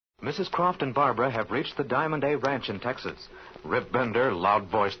Mrs. Croft and Barbara have reached the Diamond A Ranch in Texas. Rip Bender,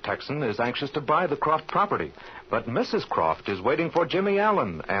 loud-voiced Texan, is anxious to buy the Croft property. But Mrs. Croft is waiting for Jimmy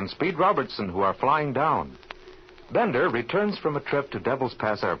Allen and Speed Robertson, who are flying down. Bender returns from a trip to Devil's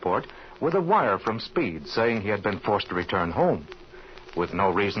Pass Airport with a wire from Speed saying he had been forced to return home. With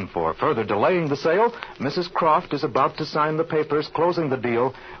no reason for further delaying the sale, Mrs. Croft is about to sign the papers closing the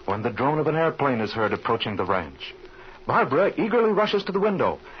deal when the drone of an airplane is heard approaching the ranch. Barbara eagerly rushes to the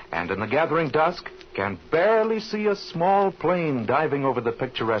window and in the gathering dusk can barely see a small plane diving over the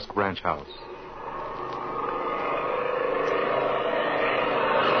picturesque ranch house.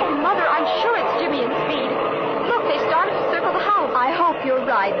 Oh, Mother, I'm sure it's Jimmy and Speed. Look, they started to circle the house. I hope you're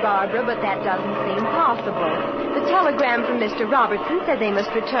right, Barbara, but that doesn't seem possible. The telegram from Mr. Robertson said they must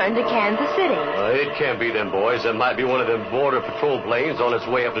return to Kansas City. It can't be them boys. It might be one of them border patrol planes on its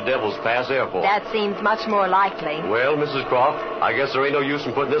way up to Devil's Pass Airport. That seems much more likely. Well, Mrs. Croft, I guess there ain't no use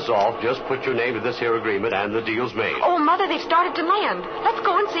in putting this off. Just put your name to this here agreement and the deal's made. Oh, Mother, they've started to land. Let's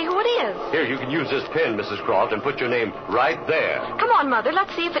go and see who it is. Here, you can use this pen, Mrs. Croft, and put your name right there. Come on, Mother.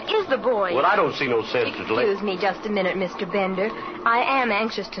 Let's see if it is the boy. Well, I don't see no sense to delay. Excuse me just a minute, Mr. Bender. I am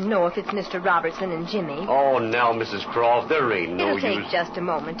anxious to know if it's Mr. Robertson and Jimmy. Oh, now, Mrs. Croft, there ain't no It'll take just a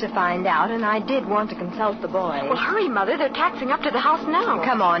moment to find out, and I did want to consult the boy. Well, hurry, Mother. They're taxiing up to the house now.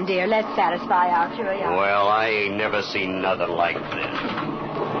 Come on, dear. Let's satisfy our curiosity. Well, I ain't never seen nothing like this.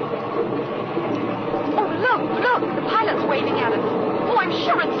 Oh, look. The pilot's waving at us. Oh, I'm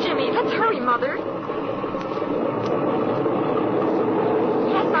sure it's Jimmy. Let's hurry, Mother.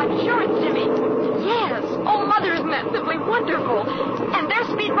 Yes, I'm sure it's Jimmy. Yes. Oh, Mother, isn't that simply wonderful? And there's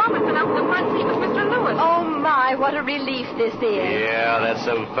Speed Robertson up in the front seat with Mr. Lewis. Oh, my, what a relief this is. Yeah, that's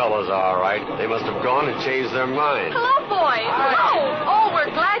them fellas, all right. They must have gone and changed their minds. Hello, boys. Hi. Hello. Oh, we're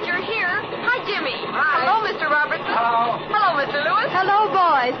glad you're here. Hi, Jimmy. Hi. Hello, Mr. Robertson. Hello. Hello, Mr. Lewis. Hello,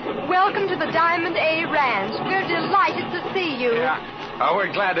 boys. Welcome to the Diamond A Ranch. We're delighted to see you. Yeah. Oh,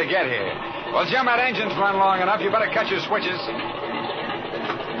 we're glad to get here. Well, Jim, that engine's run long enough. You better cut your switches.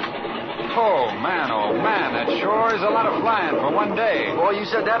 Oh, man, that sure is a lot of flying for one day. Boy, you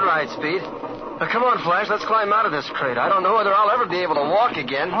said that right, Speed. Now, come on, Flash, let's climb out of this crate. I don't know whether I'll ever be able to walk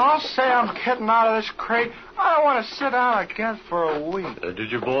again. I'll say I'm getting out of this crate. I don't want to sit down again for a week.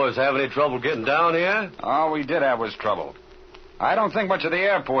 Did you boys have any trouble getting down here? All we did have was trouble. I don't think much of the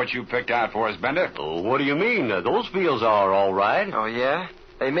airport you picked out for us, Bender. Oh, what do you mean? Those fields are all right. Oh, yeah?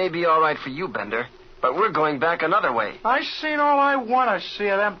 They may be all right for you, Bender, but we're going back another way. I seen all I want to see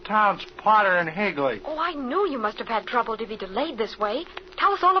of them towns, Potter and Higley. Oh, I knew you must have had trouble to be delayed this way.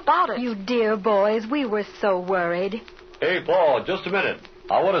 Tell us all about it. You dear boys, we were so worried. Hey, Paul, just a minute.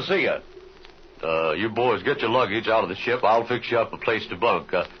 I want to see you. You boys get your luggage out of the ship. I'll fix you up a place to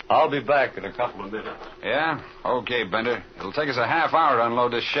bunk. I'll be back in a couple of minutes. Yeah? Okay, Bender. It'll take us a half hour to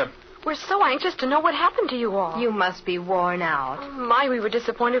unload this ship. We're so anxious to know what happened to you all. You must be worn out. Oh, my, we were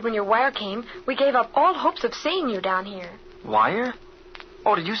disappointed when your wire came. We gave up all hopes of seeing you down here. Wire?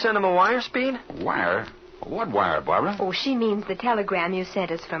 Oh, did you send him a wire, Speed? Wire? What wire, Barbara? Oh, she means the telegram you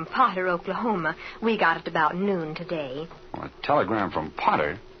sent us from Potter, Oklahoma. We got it about noon today. Oh, a telegram from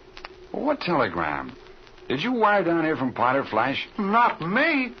Potter? What telegram? Did you wire down here from Potter, Flash? Not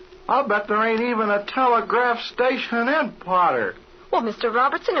me. I'll bet there ain't even a telegraph station in Potter. Well, Mr.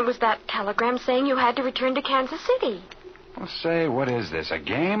 Robertson, it was that telegram saying you had to return to Kansas City. Well, say, what is this, a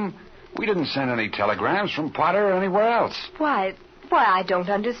game? We didn't send any telegrams from Potter or anywhere else. Why, I don't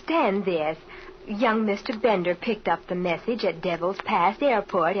understand this. Young Mr. Bender picked up the message at Devil's Pass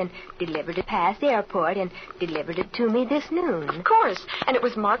Airport and delivered it to me this noon. Of course, and it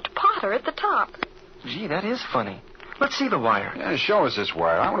was marked Potter at the top. Gee, that is funny. Let's see the wire. Yeah, show us this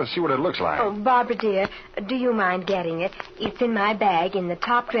wire. I want to see what it looks like. Oh, Barbara, dear, do you mind getting it? It's in my bag in the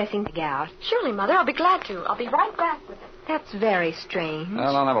top dressing gown. Surely, Mother, I'll be glad to. I'll be right back with it. That's very strange.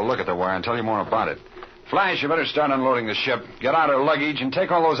 Well, I'll have a look at the wire and tell you more about it. Flash, you better start unloading the ship. Get out our luggage and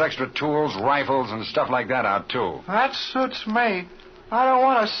take all those extra tools, rifles, and stuff like that out, too. That suits me. I don't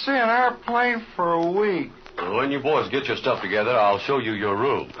want to see an airplane for a week. When you boys get your stuff together, I'll show you your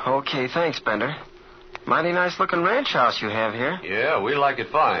room. Okay, thanks, Bender. Mighty nice-looking ranch house you have here. Yeah, we like it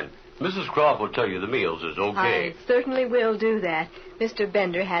fine. Mrs. Croft will tell you the meals is okay. I certainly will do that. Mr.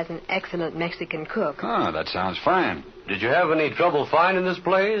 Bender has an excellent Mexican cook. Oh, that sounds fine. Did you have any trouble finding this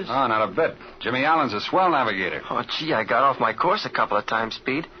place? Oh, not a bit. Jimmy Allen's a swell navigator. Oh, gee, I got off my course a couple of times,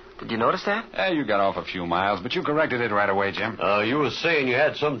 Speed. Did you notice that? Yeah, you got off a few miles, but you corrected it right away, Jim. You were saying you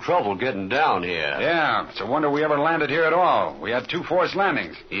had some trouble getting down here. Yeah, it's a wonder we ever landed here at all. We had 2 forced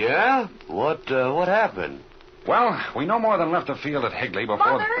landings. Yeah? What happened? Well, we no more than left the field at Higley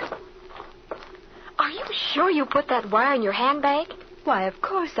before... Mother! Are you sure you put that wire in your handbag? Why, of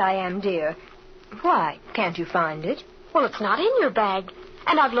course I am, dear. Why? Can't you find it? Well, it's not in your bag.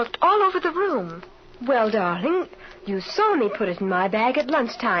 And I've looked all over the room. Well, darling, you saw me put it in my bag at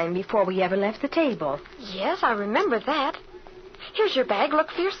lunchtime before we ever left the table. Yes, I remember that. Here's your bag.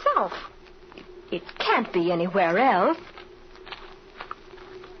 Look for yourself. It can't be anywhere else.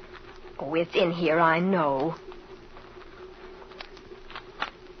 Oh, it's in here, I know.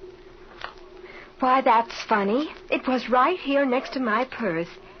 Why, that's funny. It was right here next to my purse.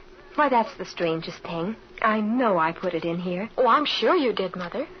 Why, that's the strangest thing. I know I put it in here. Oh, I'm sure you did,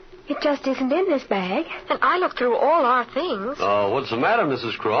 Mother. It just isn't in this bag. And I looked through all our things. What's the matter,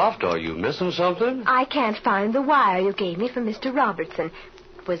 Mrs. Croft? Are you missing something? I can't find the wire you gave me from Mr. Robertson.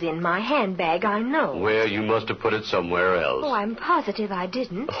 It was in my handbag, I know. Well, you must have put it somewhere else. Oh, I'm positive I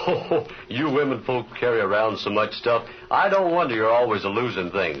didn't. Oh, you women folk carry around so much stuff. I don't wonder you're always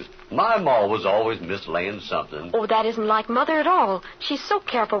losing things. My ma was always mislaying something. Oh, that isn't like Mother at all. She's so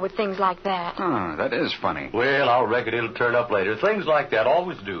careful with things like that. Oh, that is funny. Well, I reckon it'll turn up later. Things like that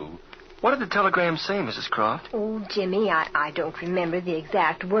always do. What did the telegram say, Mrs. Croft? Oh, Jimmy, I don't remember the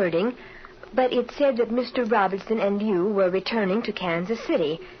exact wording, but it said that Mr. Robertson and you were returning to Kansas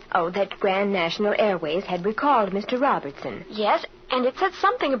City. Oh, that Grand National Airways had recalled Mr. Robertson. Yes, and it said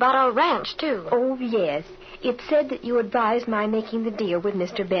something about our ranch, too. Oh, yes. It said that you advised my making the deal with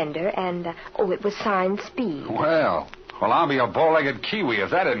Mr. Bender, and, it was signed Speed. Well, I'll be a bow-legged Kiwi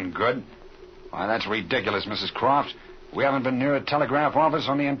if that isn't good. Why, that's ridiculous, Mrs. Croft. We haven't been near a telegraph office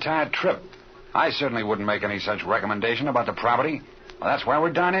on the entire trip. I certainly wouldn't make any such recommendation about the property. Well, that's why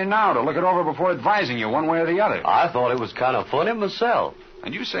we're down here now, to look it over before advising you one way or the other. I thought it was kind of funny myself.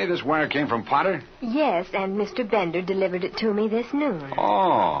 And you say this wire came from Potter? Yes, and Mr. Bender delivered it to me this noon.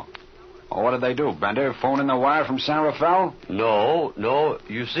 Oh. Well, what did they do, Bender? Phone in the wire from San Rafael? No.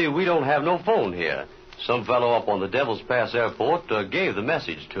 You see, we don't have no phone here. Some fellow up on the Devil's Pass Airport gave the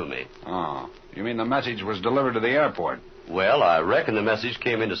message to me. Oh. You mean the message was delivered to the airport? Well, I reckon the message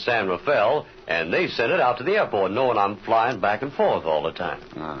came into San Rafael, and they sent it out to the airport, knowing I'm flying back and forth all the time.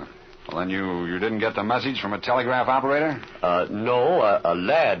 Well, then you didn't get the message from a telegraph operator? No. A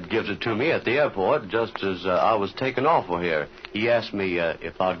lad gives it to me at the airport just as I was taking off for here. He asked me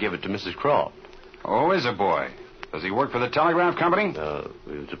if I'd give it to Mrs. Croft. Oh, is a boy. Does he work for the telegraph company?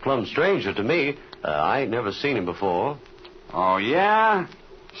 He was a plumb stranger to me. I ain't never seen him before. Oh, yeah?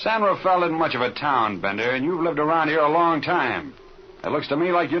 San Rafael isn't much of a town, Bender, and you've lived around here a long time. It looks to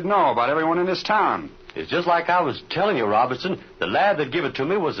me like you'd know about everyone in this town. It's just like I was telling you, Robertson. The lad that gave it to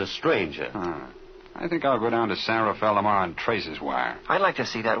me was a stranger. I think I'll go down to San Rafael tomorrow and trace his wire. I'd like to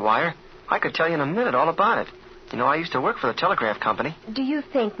see that wire. I could tell you in a minute all about it. You know, I used to work for the telegraph company. Do you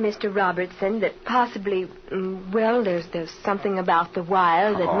think, Mr. Robertson, that possibly, there's something about the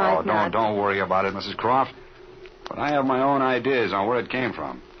wire that might not... Don't worry about it, Mrs. Croft. But I have my own ideas on where it came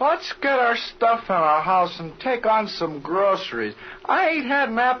from. Let's get our stuff in our house and take on some groceries. I ain't had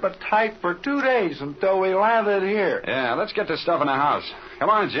an appetite for 2 days until we landed here. Yeah, let's get the stuff in the house. Come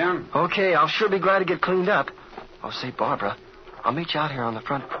on, Jim. Okay, I'll sure be glad to get cleaned up. Oh, say, Barbara, I'll meet you out here on the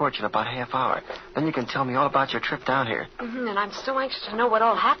front porch in about a half hour. Then you can tell me all about your trip down here. Mm-hmm, and I'm so anxious to know what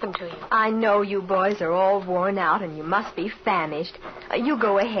all happened to you. I know you boys are all worn out and you must be famished. You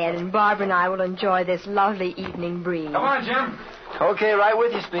go ahead, and Barbara and I will enjoy this lovely evening breeze. Come on, Jim. Okay, right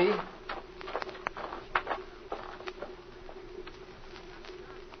with you, Speed.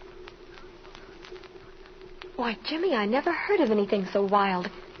 Why, Jimmy, I never heard of anything so wild.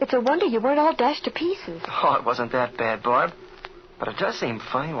 It's a wonder you weren't all dashed to pieces. Oh, it wasn't that bad, Barb. But it does seem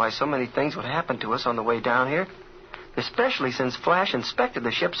funny why so many things would happen to us on the way down here. Especially since Flash inspected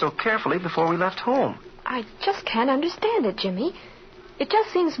the ship so carefully before we left home. I just can't understand it, Jimmy. It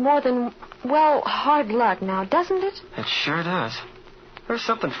just seems more than, hard luck now, doesn't it? It sure does. There's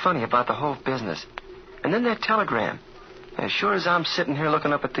something funny about the whole business. And then that telegram. As sure as I'm sitting here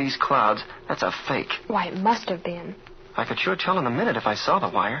looking up at these clouds, that's a fake. Why, it must have been. I could sure tell in a minute if I saw the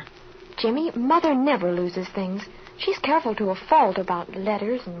wire. Jimmy, Mother never loses things. She's careful to a fault about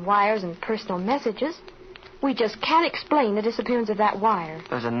letters and wires and personal messages. We just can't explain the disappearance of that wire.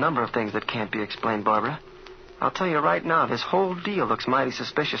 There's a number of things that can't be explained, Barbara. I'll tell you right now, this whole deal looks mighty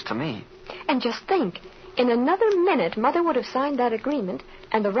suspicious to me. And just think, in another minute, Mother would have signed that agreement,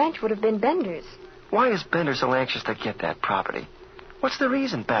 and the ranch would have been Bender's. Why is Bender so anxious to get that property? What's the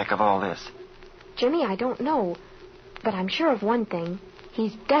reason back of all this? Jimmy, I don't know. But I'm sure of one thing.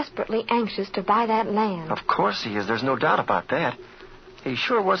 He's desperately anxious to buy that land. Of course he is. There's no doubt about that. He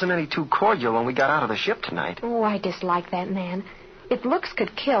sure wasn't any too cordial when we got out of the ship tonight. Oh, I dislike that man. If looks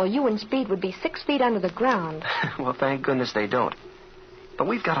could kill, you and Speed would be 6 feet under the ground. Well, thank goodness they don't. But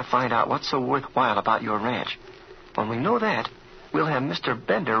we've got to find out what's so worthwhile about your ranch. When we know that, we'll have Mr.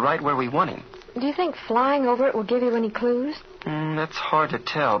 Bender right where we want him. Do you think flying over it will give you any clues? That's hard to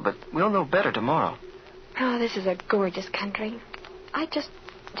tell, but we'll know better tomorrow. Oh, this is a gorgeous country. I just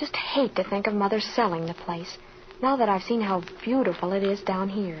hate to think of Mother selling the place, now that I've seen how beautiful it is down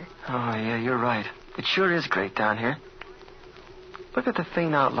here. Oh, yeah, you're right. It sure is great down here. Look at the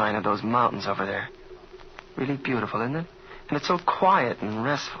faint outline of those mountains over there. Really beautiful, isn't it? And it's so quiet and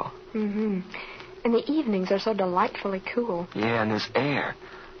restful. Mm-hmm. And the evenings are so delightfully cool. Yeah, and this air.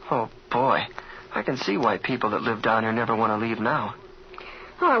 Oh, boy. I can see why people that live down here never want to leave now.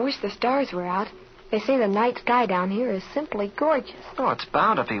 Oh, I wish the stars were out. They say the night sky down here is simply gorgeous. Oh, it's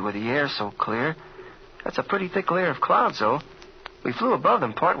bound to be with the air so clear. That's a pretty thick layer of clouds, though. We flew above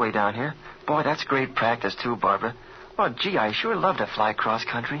them partway down here. Boy, that's great practice, too, Barbara. Oh, gee, I sure love to fly cross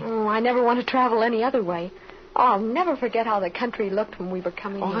country. Oh, I never want to travel any other way. Oh, I'll never forget how the country looked when we were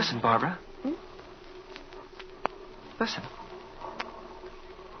coming in. Oh, listen, Barbara. Listen.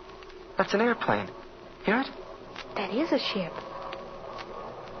 That's an airplane. Hear it? That is a ship.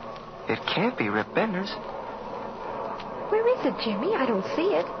 It can't be Rip Bender's. Where is it, Jimmy? I don't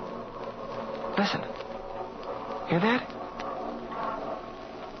see it. Listen. Hear that?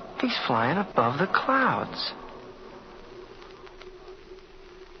 He's flying above the clouds.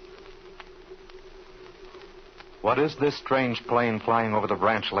 What is this strange plane flying over the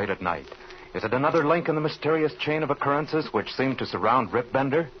ranch late at night? Is it another link in the mysterious chain of occurrences which seem to surround Rip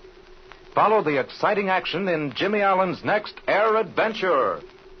Bender? Follow the exciting action in Jimmy Allen's next Air Adventure.